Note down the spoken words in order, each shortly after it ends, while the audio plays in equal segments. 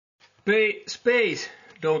Space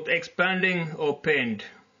don't expanding or bend.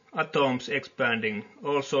 Atoms expanding.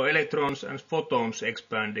 Also electrons and photons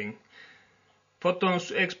expanding.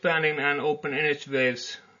 Photons expanding and open energy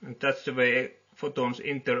waves, and that's the way photons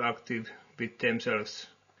interact with themselves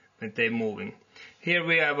when they're moving. Here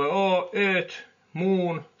we have Earth,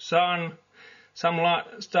 Moon, Sun, some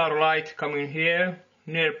starlight coming here,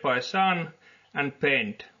 nearby Sun, and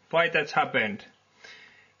bend. Why that happened?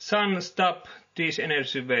 Sun stop these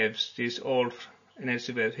energy waves, these old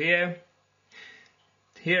energy waves here.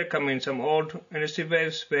 Here come in some old energy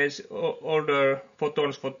waves, where older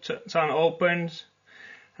photons for Sun opens,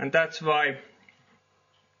 and that's why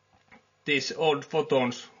these old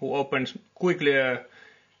photons who open quickly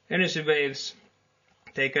energy waves,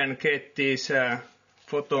 they can get these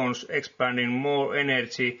photons expanding more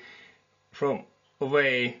energy from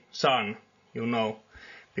away Sun, you know,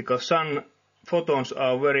 because Sun photons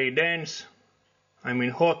are very dense, I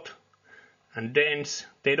mean hot and dense.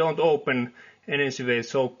 They don't open energy waves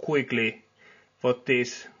so quickly for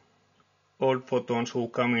these old photons who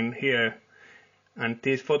come in here, and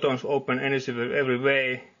these photons open energy waves every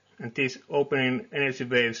way, and these opening energy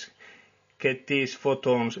waves get these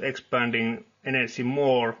photons expanding energy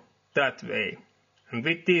more that way, and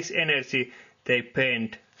with this energy they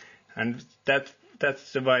bend, and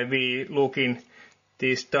that's why we look in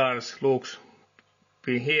these stars looks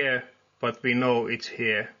be here, but we know it's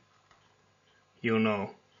here, you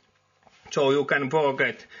know. So you can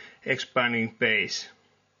forget expanding base.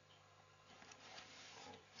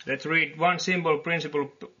 Let's read one simple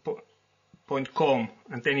principle.com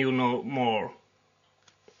and then you know more.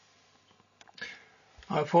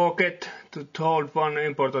 I forget to told one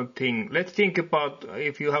important thing. Let's think about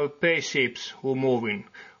if you have spaceships who moving,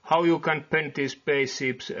 how you can bend these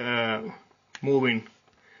spaceships moving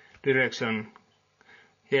direction.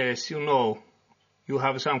 Yes, you know, you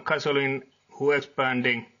have some gasoline who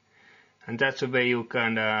expanding, and that's the way you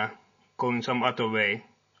can go in some other way.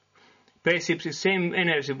 Spaceships is same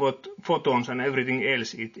energy what photons and everything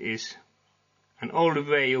else it is, and all the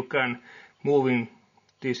way you can move in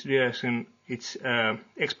this direction, it's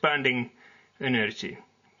expanding energy,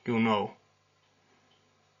 you know.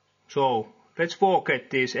 So let's forget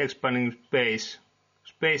this expanding space.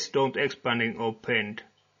 Space don't expanding or bend.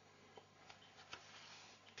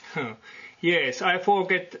 Yes, I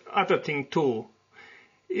forget other thing too.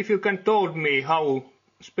 If you can told me how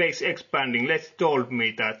space expanding, let's told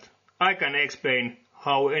me that. I can explain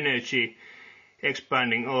how energy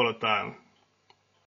expanding all the time.